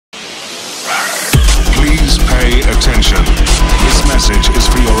pay attention. This message is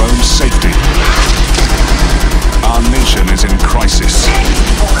for your own safety. Our nation is in crisis.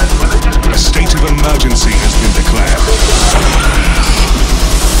 A state of emergency has been declared.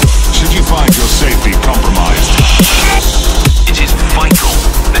 Should you find your safety compromised, it is vital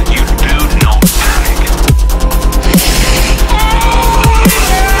that you do not panic.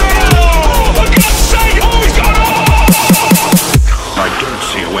 For God's sake, who's gone off? I don't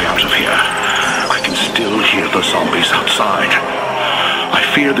see a way out of here. I can still hear the zombies outside. I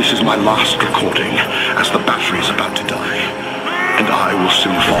fear this is my last recording, as the battery is about to die, and I will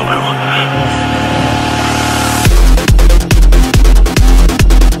soon follow.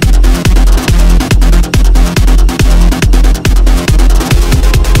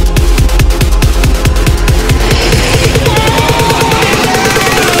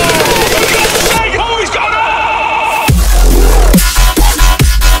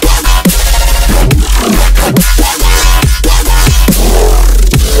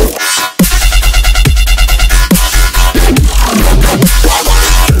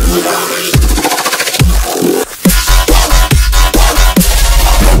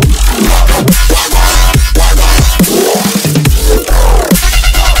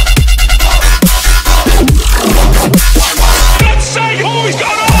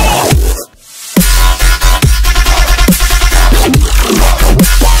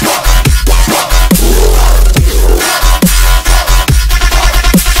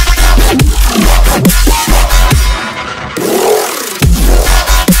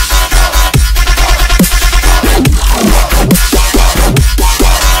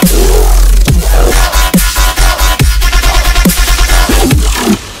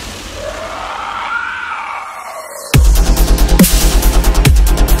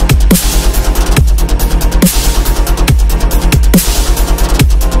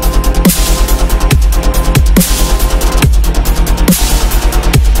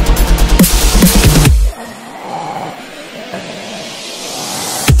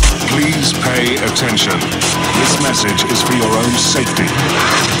 Attention. This message is for your own safety.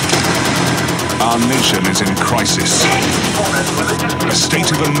 Our nation is in crisis. A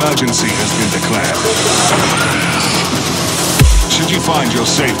state of emergency has been declared. Should you find your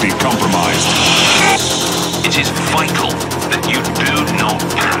safety compromised, it is vital that you do not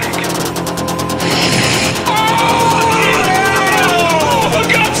panic. For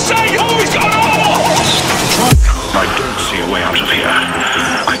God's sake, who's gone off? I don't see a way out of here.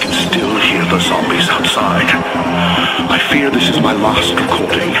 I can still hear the zombies outside. I fear this is my last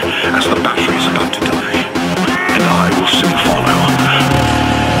recording, as the battery is about to die, and I will soon follow.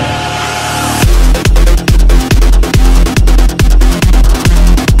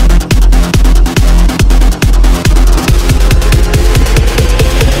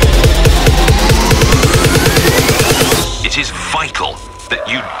 It is vital that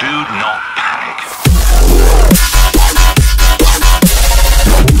you do not panic.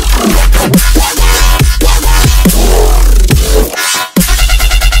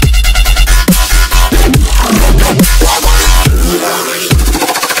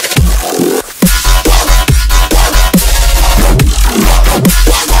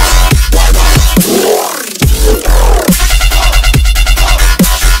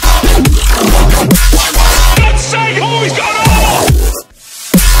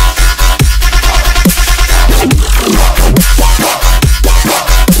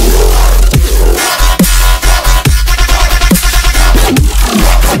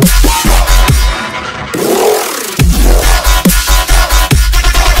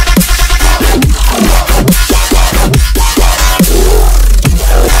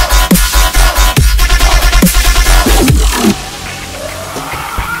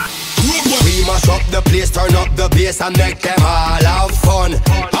 And make them all have fun.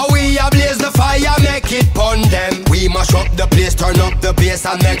 How we ablaze the fire, make it pun them. We mash up the place, turn up the bass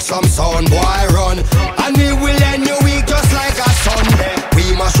and make some sound, boy run. And we will end your week just like a Sunday.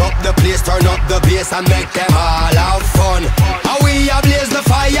 We mash up the place, turn up the bass and make them all have fun. How we ablaze the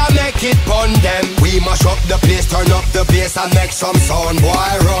fire, make it pun them. We mash up the place, turn up the bass and make some sound,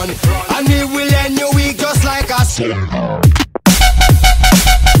 boy run. And we will end your week just like a Sunday.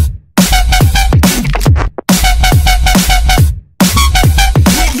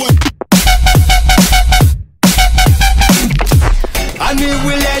 And we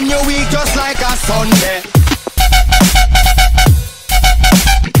will end your week just like a Sunday.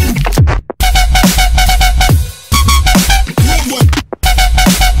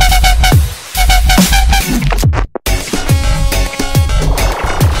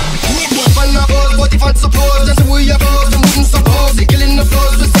 Suppose that we are close,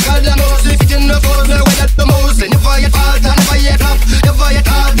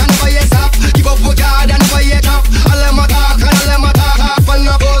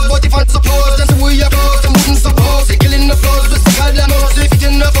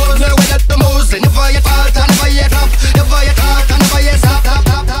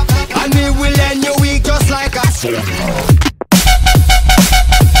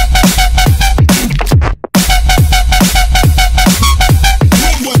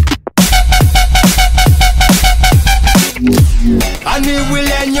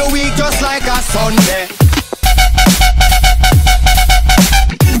 Sunday.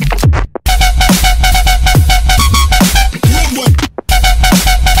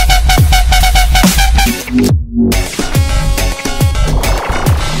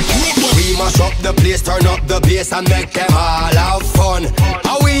 We mash up the place, turn up the bass and make them all have fun.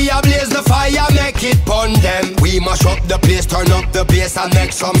 How we ablaze the fire, make it pun them. We mash up the place, turn up the bass and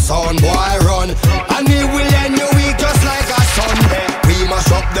make some sound, boy run. And we will end your week just like a Sunday. We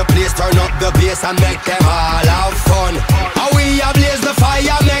mash up the place, turn up the bass and make them all have fun. How we ablaze the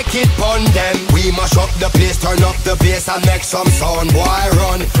fire, make it pun them. We mash up the place, turn up the bass and make some sound, boy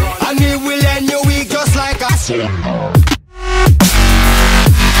run. And we will end your week just like a Sunday.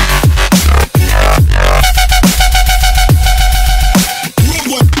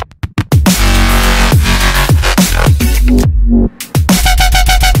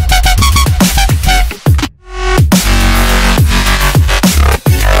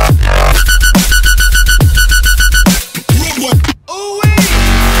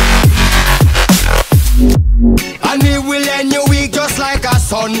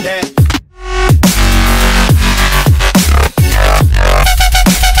 Sunday.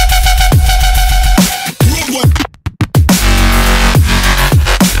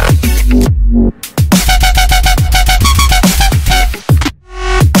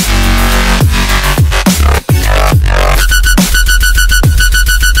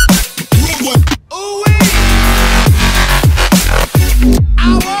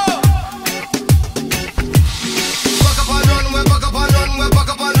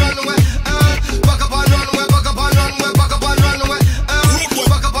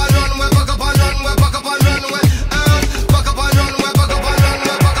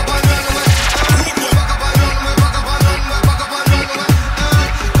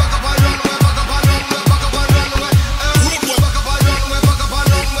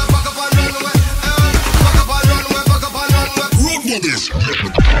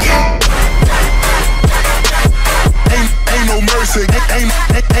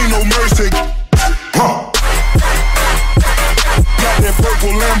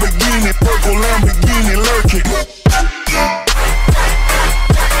 Purple Lamborghini lurking.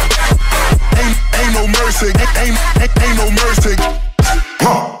 Ain't no mercy, ain't no mercy.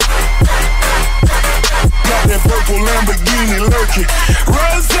 Got that purple Lamborghini lurking.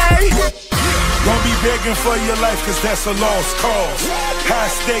 Rosé. Don't be begging for your life, cause that's a lost cause. High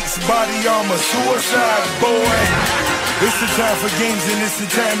stakes, body armor, suicide, boy. It's the time for games and it's the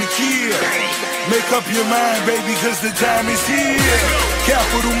time to kill. Make up your mind, baby, cause the time is here.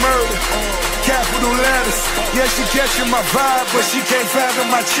 Capital murder, capital letters. Yeah, she catching my vibe, but she can't fathom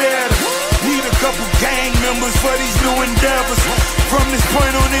my cheddar. Need a couple gang members for these new endeavors. From this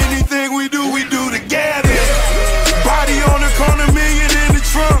point on, anything we do together. Body on the corner, million in the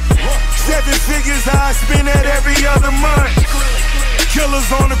trunk. 7 figures, I spend that every other month. Killers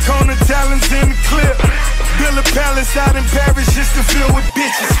on the corner, talents in the clip. Build a palace out in Paris just to fill with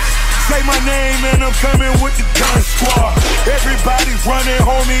bitches. Say my name and I'm coming with the gun squad. Everybody running,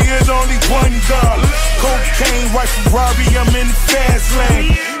 homie, is only one God. Cocaine, white Ferrari, I'm in the fast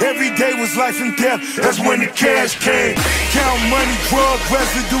lane. Every day was life and death, that's when the cash came. Count money, drug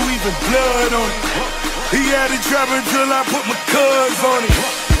residue, even blood on it. He had it trapping till I put my cuz on it.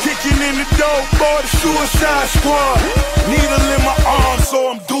 Kicking in the door, boy, the suicide squad. Needle in my arm,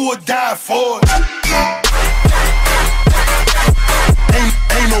 so I'm do or die for it.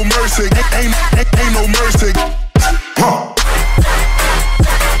 Ain't no mercy, ain't no mercy.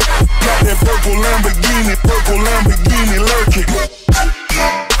 Got that purple Lamborghini lurking.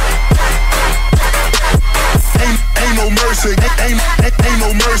 Ain't no mercy, ain't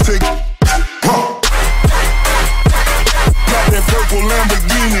no mercy. Got that purple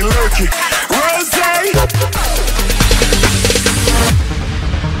Lamborghini lurking. Rosé.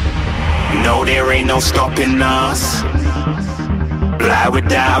 No, there ain't no stopping us. Fly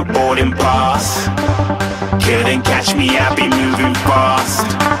without boarding pass. Couldn't catch me, I be moving fast.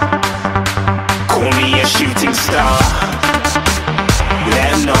 Call me a shooting star. Let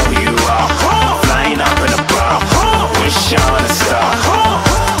them know who you are. Flying up in a bar. Wish on a star.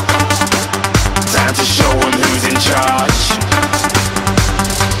 Time to show them who's in charge.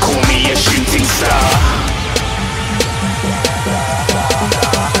 Call me a shooting star.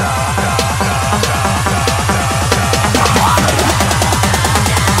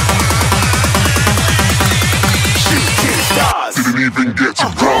 Didn't even get to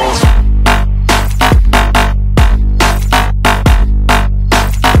cross.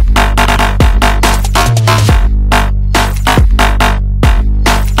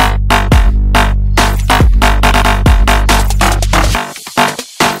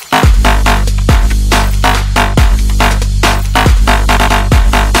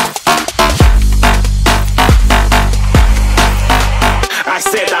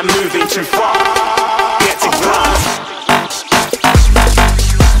 said I'm moving too far. Get to glance.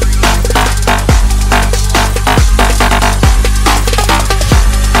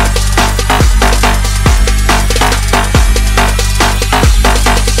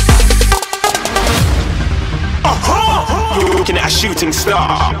 Looking at a shooting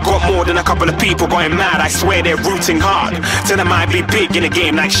star. Got more than a couple of people going mad, I swear they're rooting hard. Tell them I'd be big in the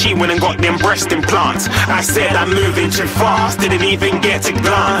game like she went and got them breast implants. I said I'm moving too fast, didn't even get a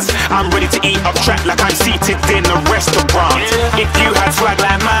glance. I'm ready to eat up track like I'm seated in a restaurant. If you had swag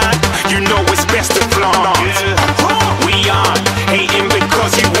like mine, you know it's best to flaunt. We aren't hating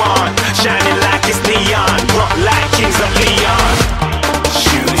because you aren't shining like it's neon, rock like kings of Leon.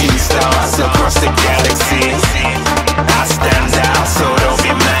 Shooting stars across the galaxy, I stand out, so don't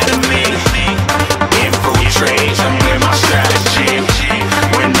be mad at me. Infiltrate, I'm with my strategy.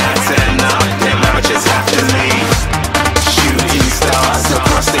 When I turn up, then I just have to leave. Shooting stars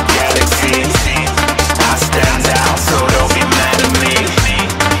across the galaxy, I stand out, so don't be mad at me.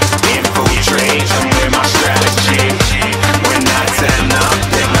 Infiltrate, I'm with my strategy. When I turn up,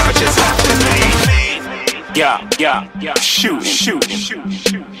 then I just have to leave. Yeah, shooting. Yeah, shooting.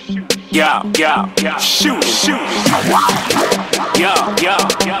 Yeah, shooting. Yeah,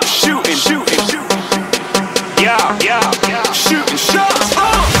 shooting shots.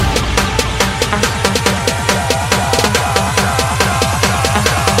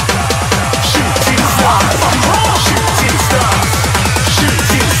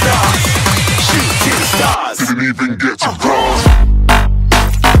 Shooting stars. Didn't even get to cross.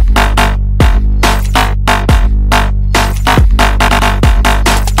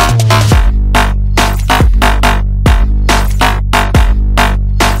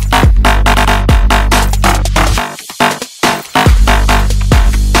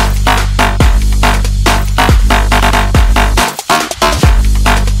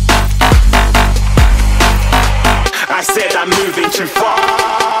 I'm moving too far.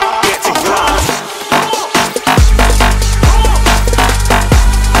 Get to glance.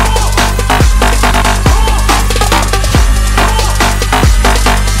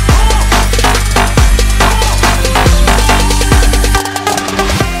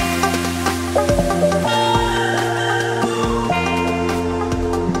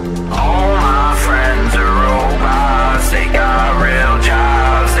 All my friends are robots. They got real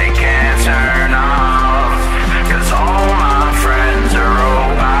jobs they can't turn off. 'Cause all my friends are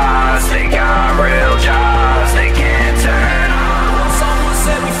robots. They got real jobs they can't turn off. Won't someone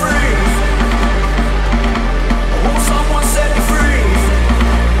set me free? Won't someone set me free?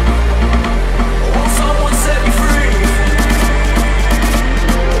 Won't someone set me free?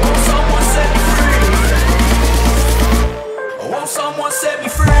 Won't someone set me free? Won't someone set me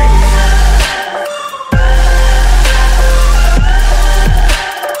free?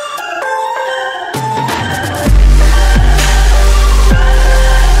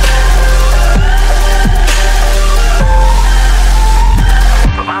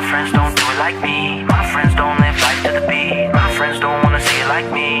 But my friends don't do it like me. My friends don't live life to the beat. My friends don't wanna see it like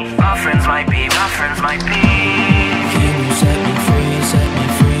me. My friends might be. Can you set me free, set me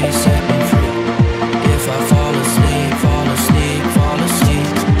free, set me free? If I fall asleep, fall asleep, fall asleep,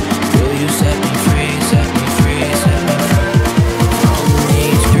 will you set me free, set me free, set me free? From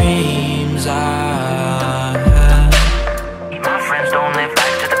these dreams I have. My friends don't live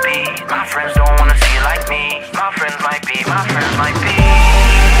life to the beat. My friends don't wanna see it like me. My friends might be. My friends might be.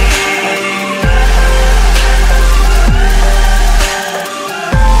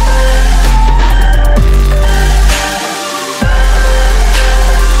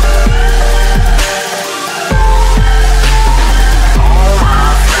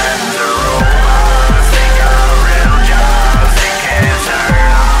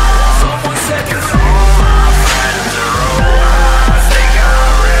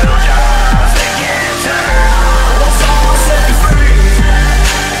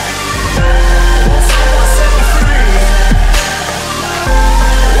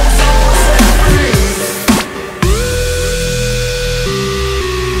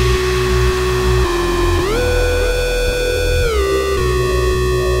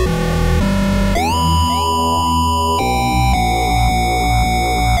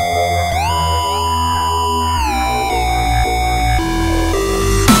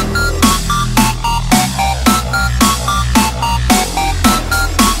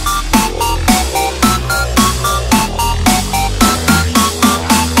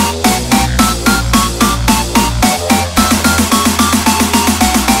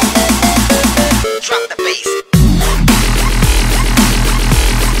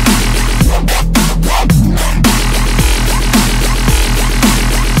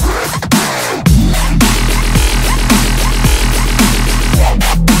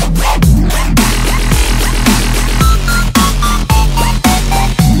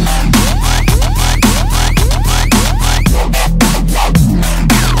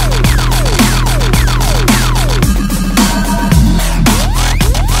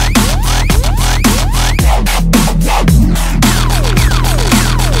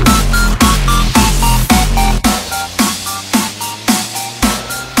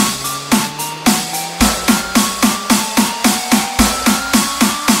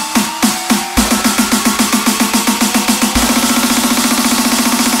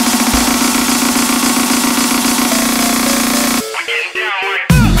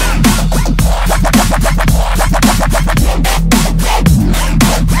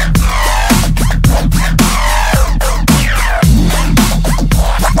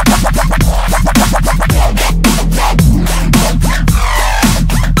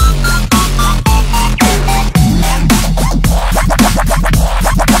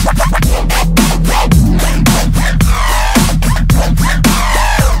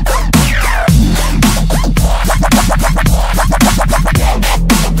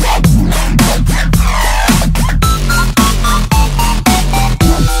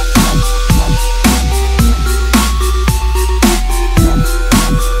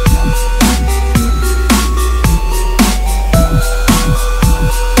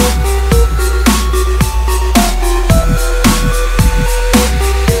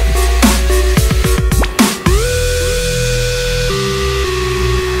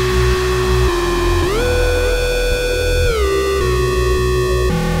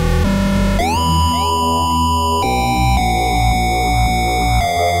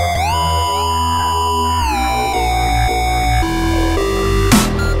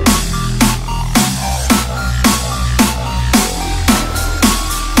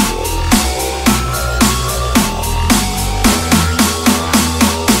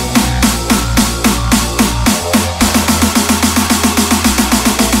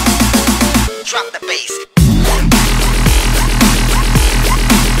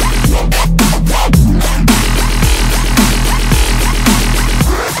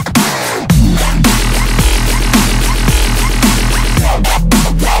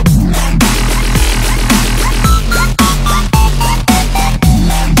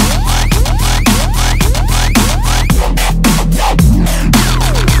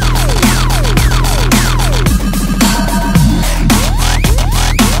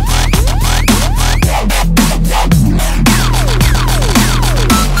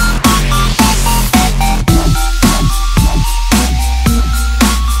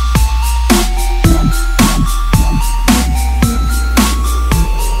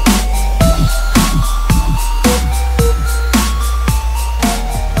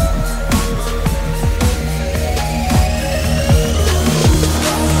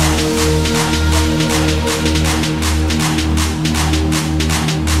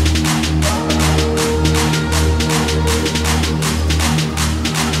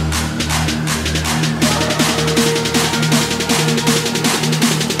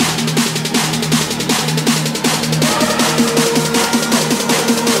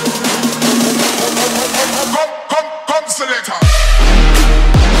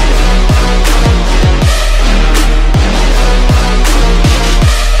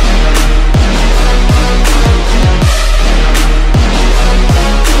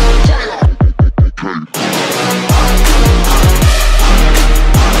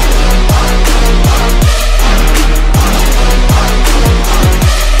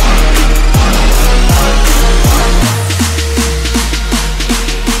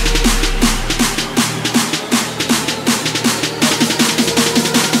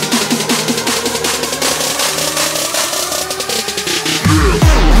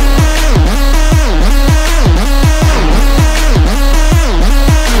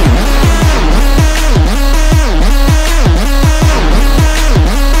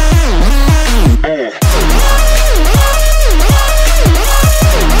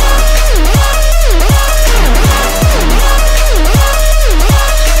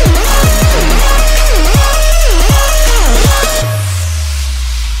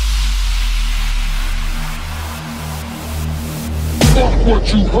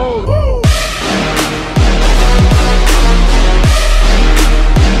 what you heard.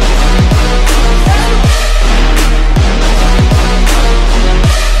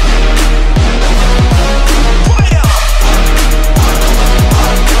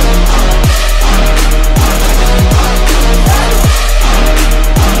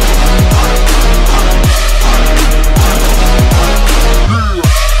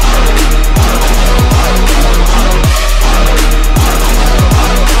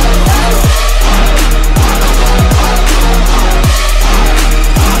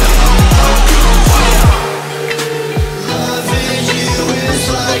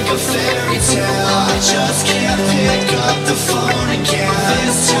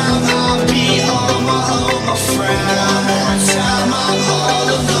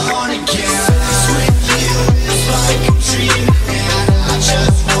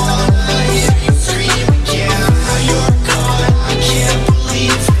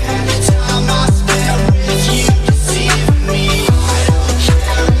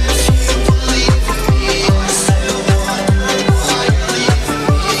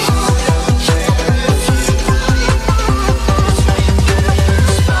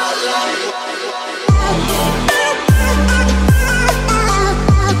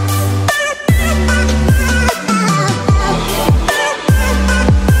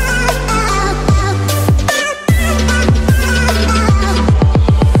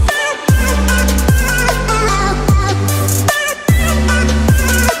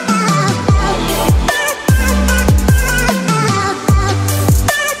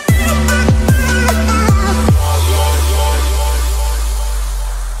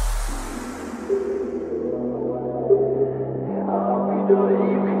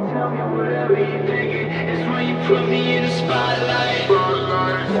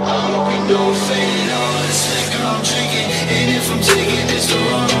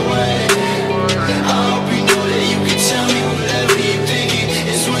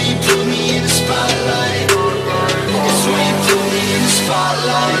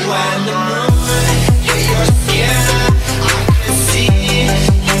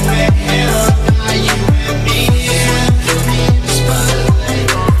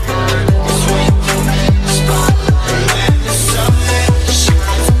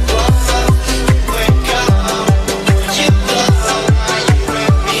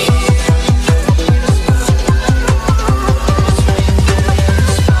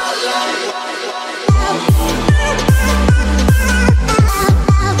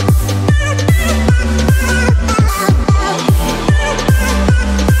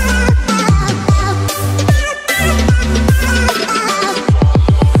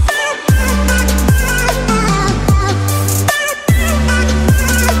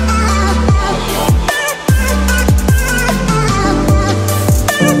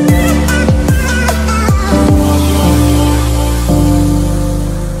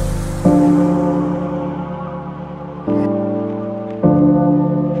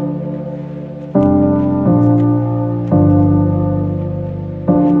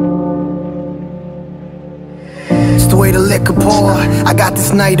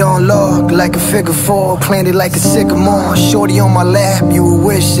 Night on log, like a figure four, planted like a sycamore. Shorty on my lap, you would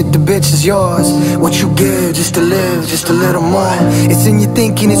wish that the bitch is yours. What you give just to live, just a little more. It's in your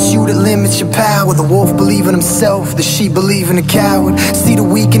thinking, it's you that limits your power. The wolf believe in himself, the sheep believe in the coward. See the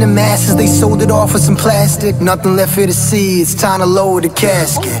weak in the masses, they sold it off for some plastic. Nothing left here to see, it's time to lower the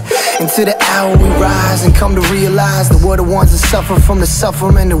casket. Into the hour we rise and come to realize that we're the ones that suffer from the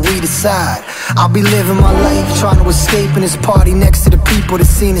suffering that we decide. I'll be living my life, trying to escape in this party next to the people that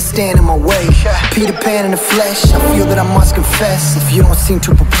seem to stand in my way. Peter Pan in the flesh, I feel that I must confess. If you don't seem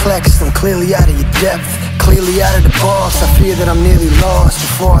too perplexed, I'm clearly out of your depth, clearly out of the box. I fear that I'm nearly lost.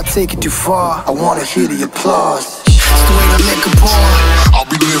 Before I take it too far, I wanna hear the applause. It's the way the liquor pour. I'll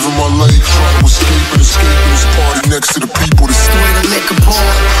be living my life, trying to escape in this party next to the people that It's the way the liquor pour.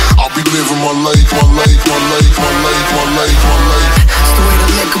 I'll be living my life, my life, my life, my life, my life, my life. It's the way the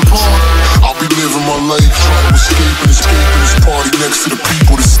liquor pour. I'll be living my life, trying to escape in this party next to the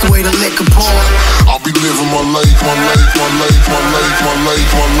people that It's the way the liquor pour. I'll be living my life, my life, my life, my life, my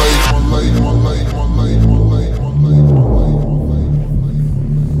life, my life, my life, my life, my life, my life, my life, my life.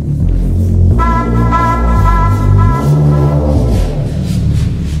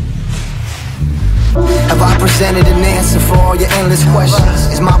 Have I presented an answer for all your endless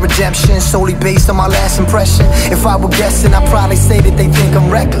questions? Is my redemption solely based on my last impression? If I were guessing, I'd probably say that they think I'm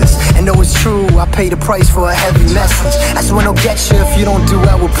reckless. And though it's true, I pay the price for a heavy message. That's when I'll get you if you don't do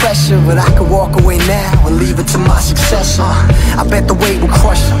well with pressure. But I could walk away now and leave it to my successor. I bet the weight will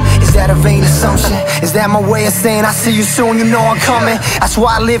crush them. It's Is that a vain assumption? Is that my way of saying I see you soon, you know I'm coming? That's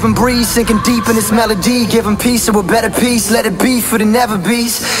why I live and breathe, sinking deep in this melody, giving peace to a better peace. Let it be for the never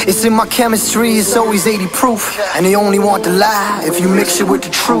be's. It's in my chemistry, it's always 80 proof. And they only want the lie if you mix it with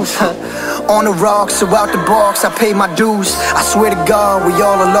the truth. On the rocks, so out the box, I pay my dues. I swear to God, we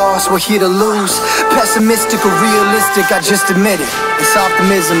all are lost, we're here to lose. Pessimistic or realistic, I just admit it. This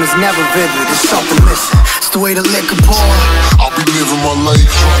optimism is never vivid, it's something missing. It's the way the liquor pour. I'll be living my life,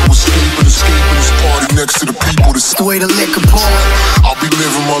 trying to escape this party next to the people. It's the way the liquor pour. I'll be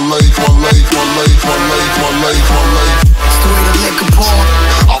living my life, my life, my life, my life, my life, my life. It's the way the liquor pour.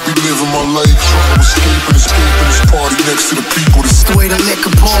 I'll be living my life, trying to escape this party next to the people. It's the way the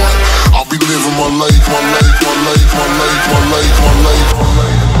liquor pour. I'll be living my life, my life, my life, my life, my life, my life, my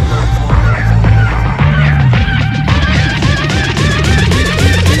life.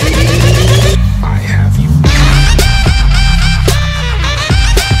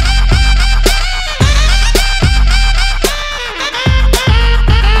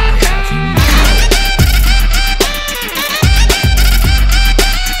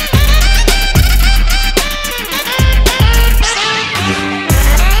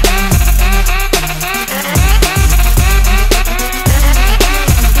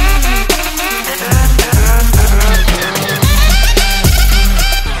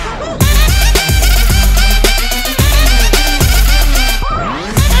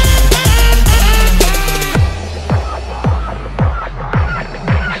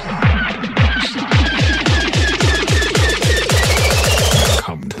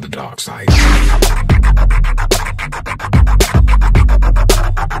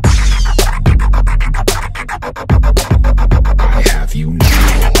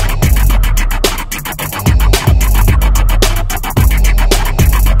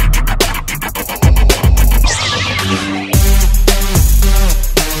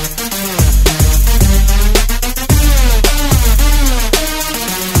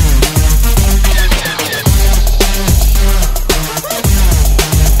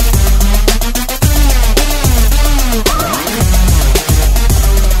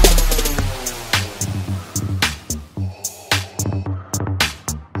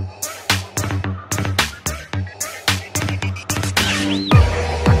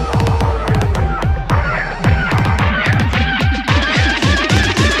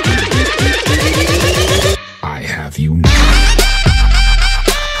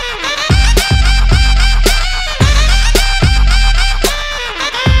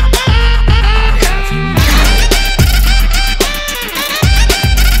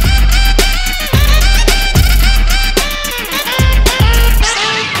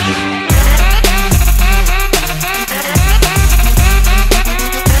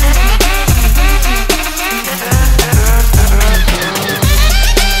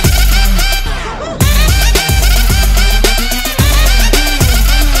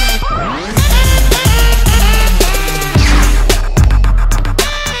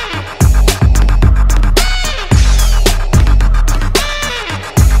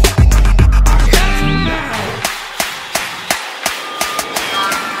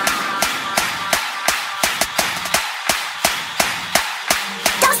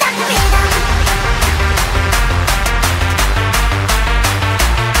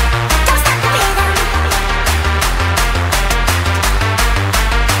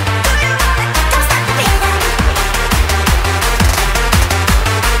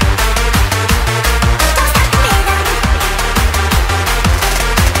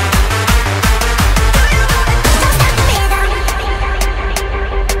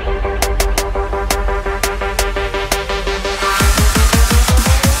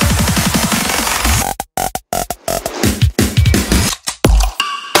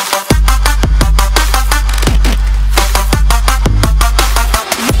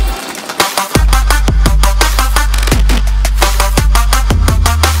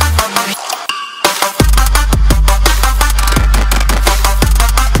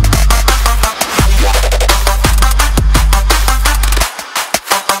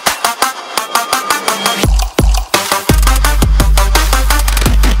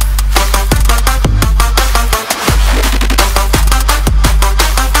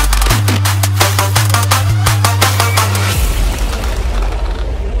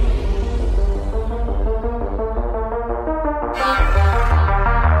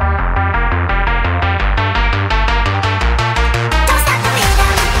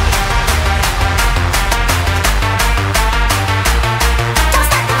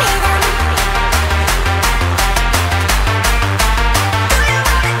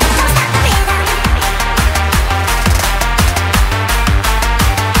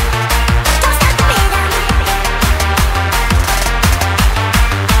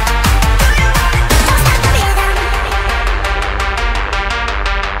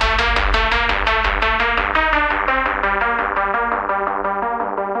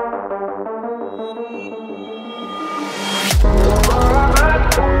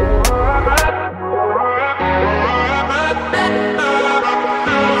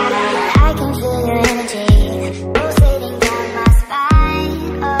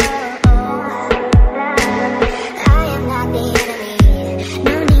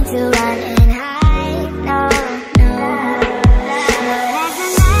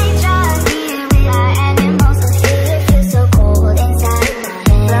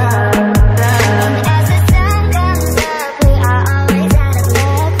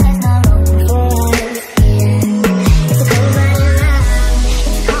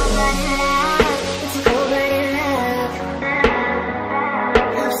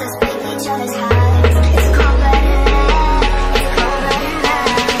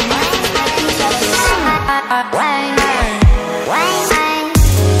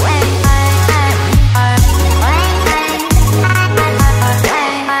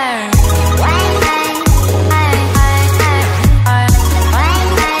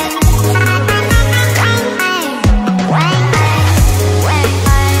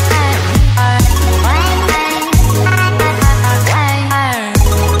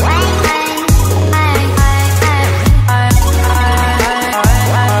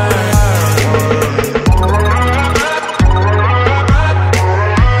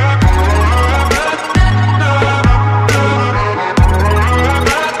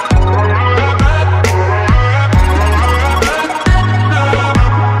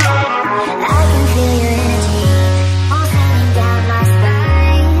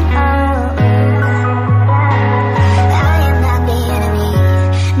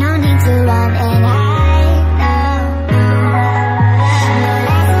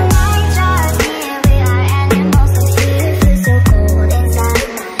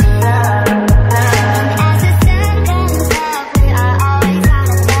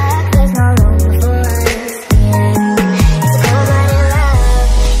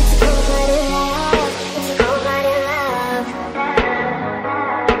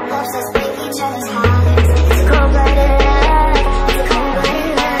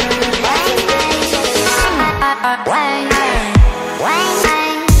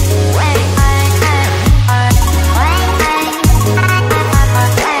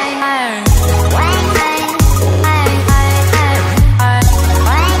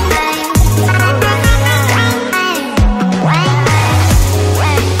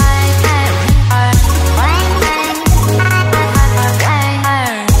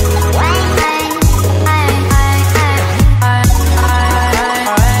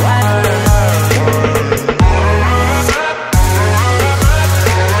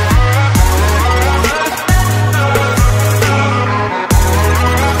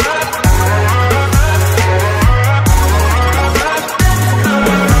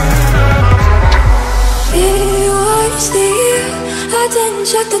 and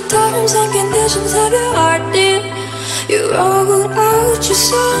check the terms and conditions of your heart, dear. You wrote out your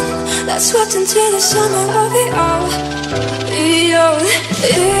song that swept into the summer of it all. You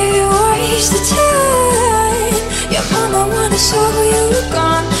waste the time. Your mama wanted sober, you were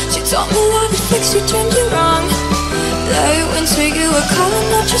gone. She told me love would fix you, turned you wrong. That winter you were calling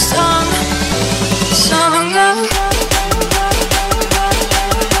out your song. Song of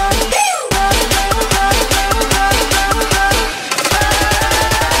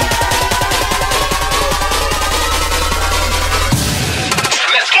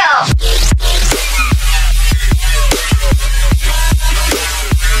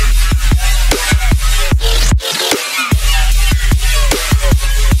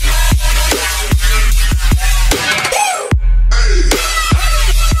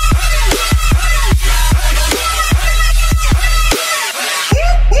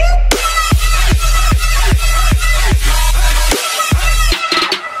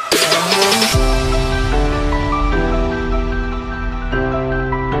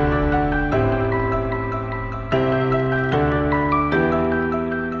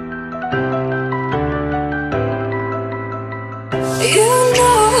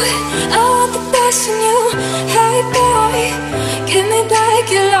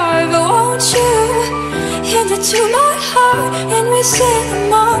to my heart, and we sit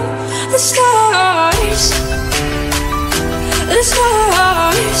among the stars. The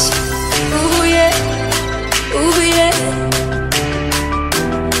stars. Ooh yeah, ooh yeah.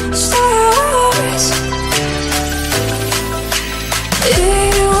 Stars.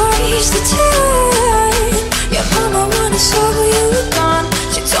 It waste the time. Your mama wanted sober, you were gone.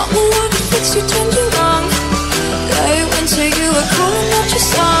 She told me love would fix you, turned you wrong. That winter you were calling out your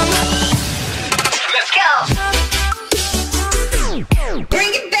song. Let's go. Bring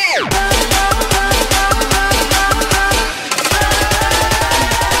it down.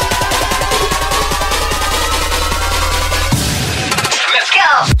 Let's go.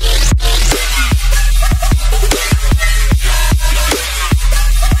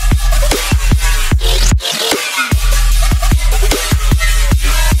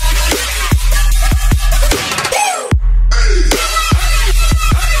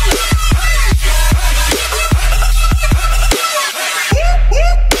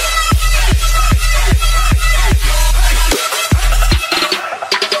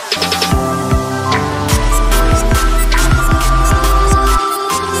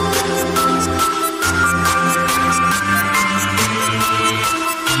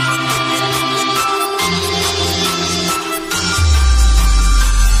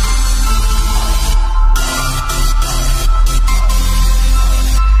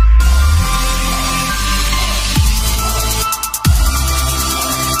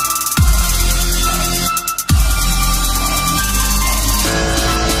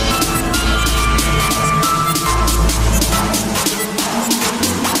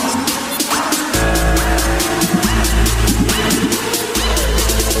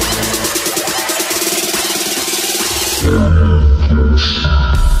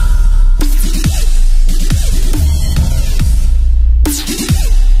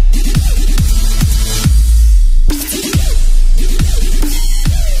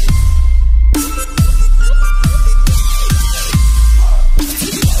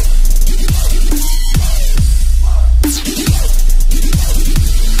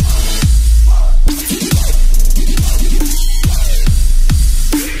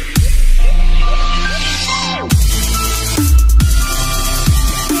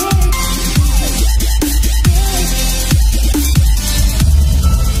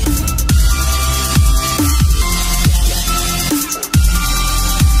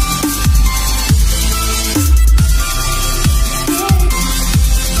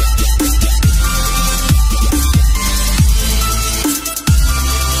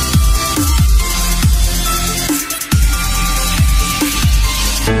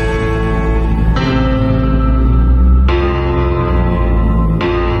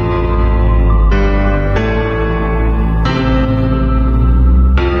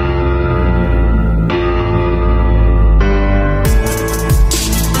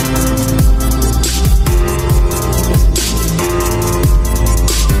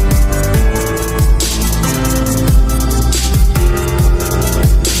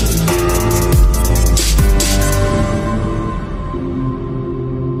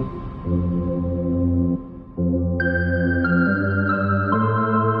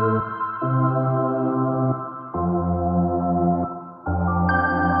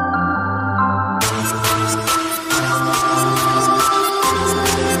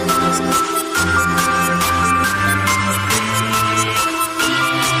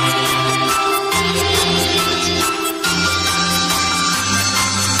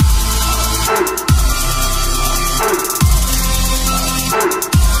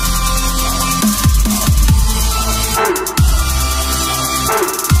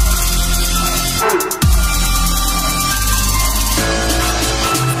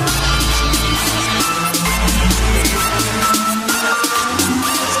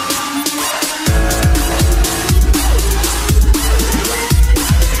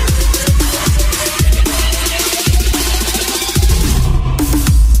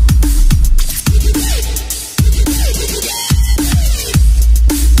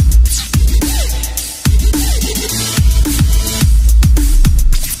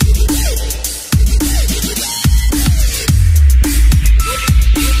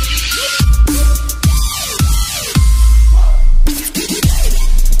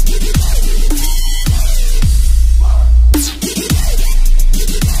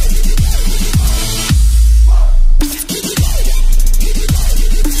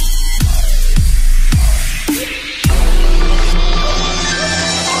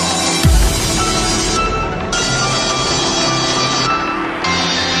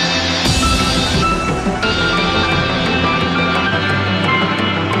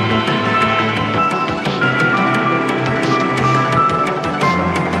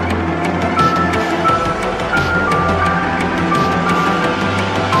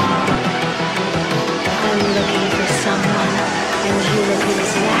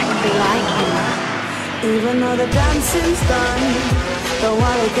 dancing's done. Don't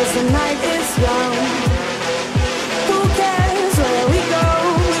worry, 'cause the night is young. Who cares where we go?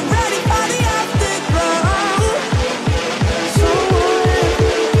 We're ready for the afterglow. So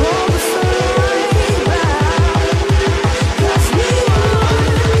hold the sunlight round, 'cause we want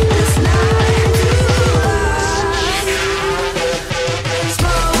this night to last.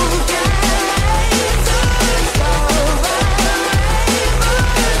 Smoke and lasers, gold and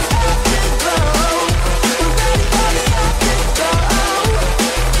rainbows, afterglow. We're ready for the afterglow.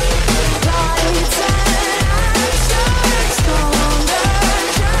 Lights and action, strong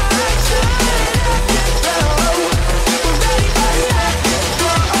attraction, afterglow. We're ready for the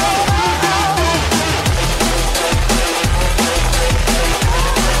afterglow.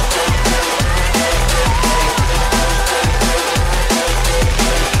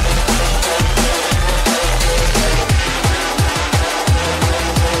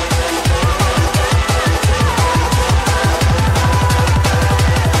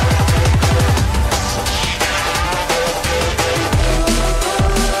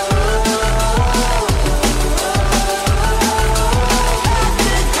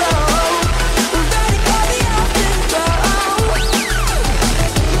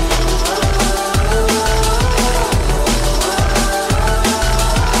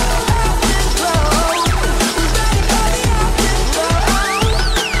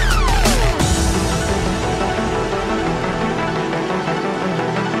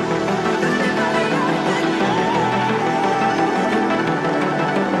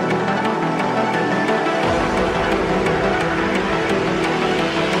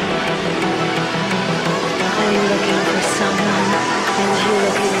 I'm looking for someone, and you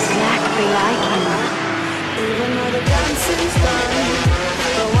look exactly like him. Even though the dancing's done,